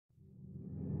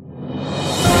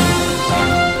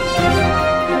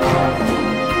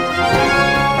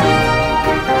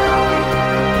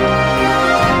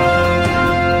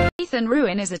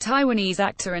is a Taiwanese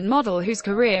actor and model whose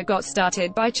career got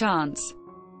started by chance.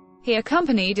 He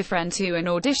accompanied a friend to an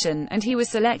audition, and he was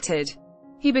selected.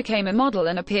 He became a model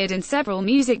and appeared in several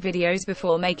music videos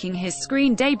before making his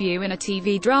screen debut in a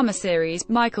TV drama series,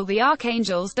 Michael the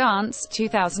Archangel's Dance,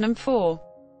 2004.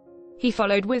 He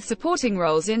followed with supporting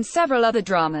roles in several other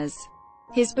dramas.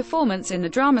 His performance in the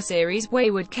drama series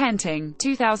Wayward Kenting,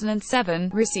 2007,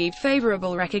 received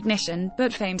favorable recognition,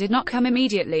 but fame did not come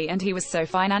immediately, and he was so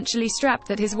financially strapped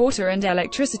that his water and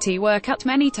electricity were cut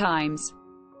many times.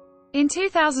 In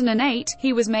 2008,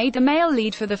 he was made the male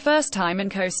lead for the first time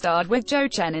and co-starred with Zhou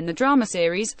Chen in the drama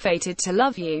series, Fated to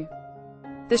Love You.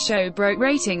 The show broke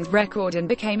ratings record and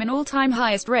became an all-time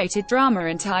highest-rated drama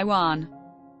in Taiwan.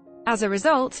 As a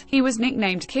result, he was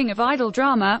nicknamed King of Idol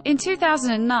Drama. In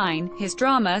 2009, his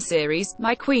drama series,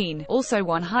 My Queen, also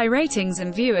won high ratings,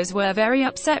 and viewers were very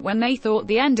upset when they thought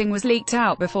the ending was leaked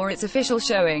out before its official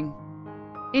showing.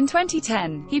 In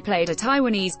 2010, he played a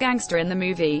Taiwanese gangster in the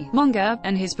movie Manga,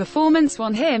 and his performance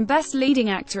won him Best Leading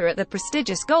Actor at the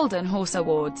prestigious Golden Horse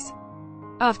Awards.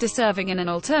 After serving in an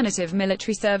alternative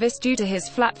military service due to his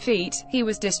flat feet, he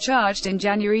was discharged in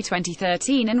January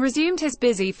 2013 and resumed his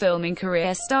busy filming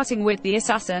career, starting with The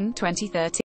Assassin,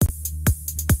 2013.